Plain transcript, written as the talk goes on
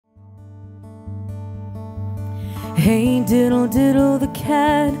Hey diddle diddle the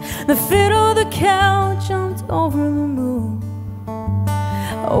cat, the fiddle the cow jumped over the moon,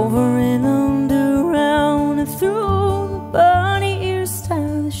 over and under, round and through the bunny ears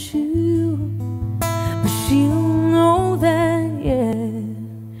style the shoe. But she don't know that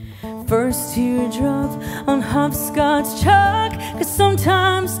yet. First teardrop on hopscotch chalk, 'cause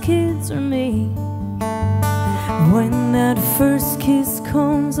sometimes kids are mean. When that first kiss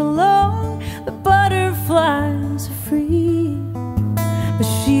comes along, the butterflies are free. But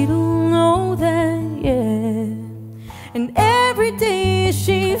she don't know that yet. And every day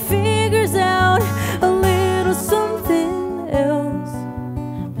she figures out a little something else.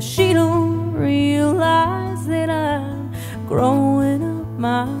 But she don't realize that I'm growing up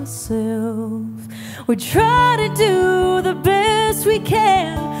myself. We try to do the best we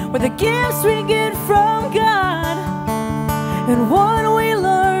can with the gifts we get from God. And what we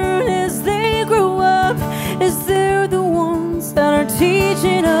learn as they grow up is they're the ones that are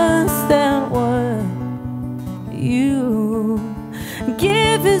teaching us that what you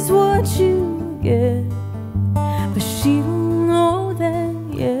give is what you get. But she don't know that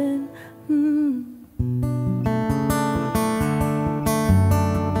yet.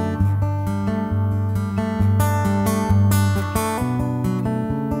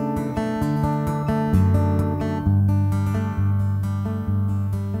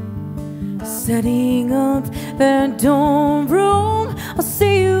 Setting up that dorm room, I'll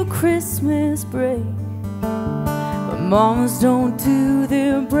see you Christmas break. But mamas don't do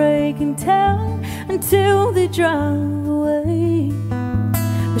their break in town until they drive away.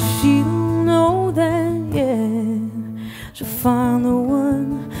 But she don't know that yet. She'll find the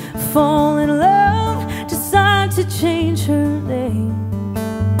one, fall in love, decide to change her name.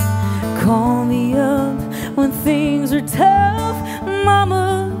 Call me up when things are tough,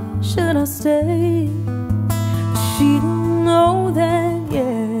 mama, should I stay? But she don't know that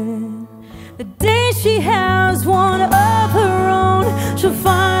yet. The day she has one of her own, she'll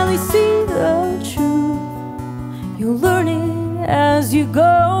finally see the truth. You'll learn it as you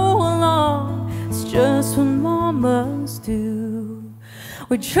go along. It's just what mamas do.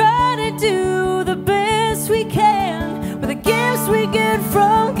 We try to do the best we can with the gifts we get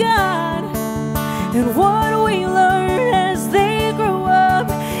from God. And what we learn as they grow up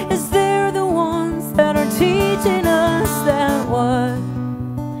is they're the ones that are teaching us that what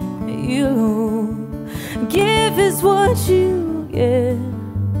you give is what you get.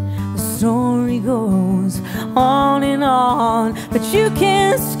 The story goes on and on, but you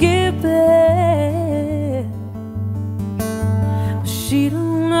can't skip it. But she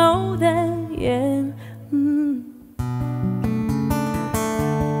don't know that yet.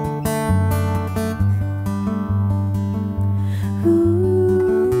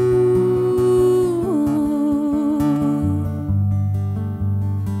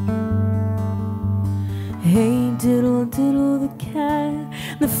 Hey diddle diddle the cat,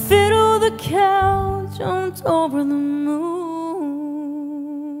 the fiddle the cow jumped over the moon.